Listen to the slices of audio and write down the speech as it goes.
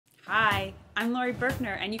Hi, I'm Laurie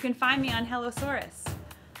Berkner, and you can find me on Hellosaurus.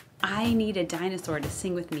 I need a dinosaur to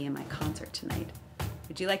sing with me in my concert tonight.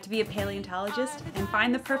 Would you like to be a paleontologist and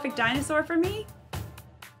find the perfect dinosaur for me?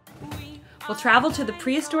 We'll travel to the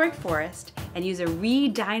prehistoric forest and use a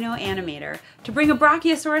re-dino animator to bring a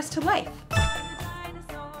Brachiosaurus to life.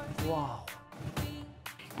 Whoa.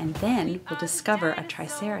 And then we'll discover a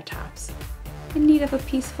Triceratops in need of a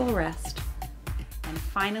peaceful rest. And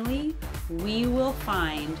finally, we will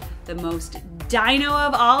find the most dino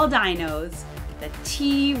of all dinos, the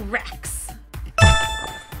T-Rex.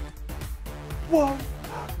 Whoa!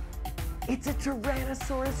 It's a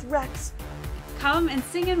Tyrannosaurus Rex! Come and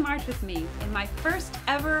sing and march with me in my first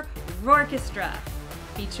ever ROAR-chestra,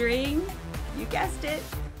 featuring, you guessed it,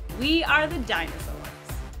 We Are the Dinosaurs.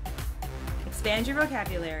 Expand your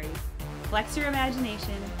vocabulary, flex your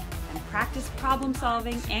imagination, and practice problem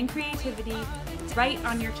solving and creativity right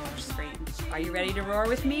on your touchscreen. Are you ready to roar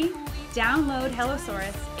with me? Download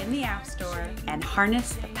Hellosaurus in the App Store and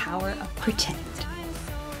harness the power of pretend.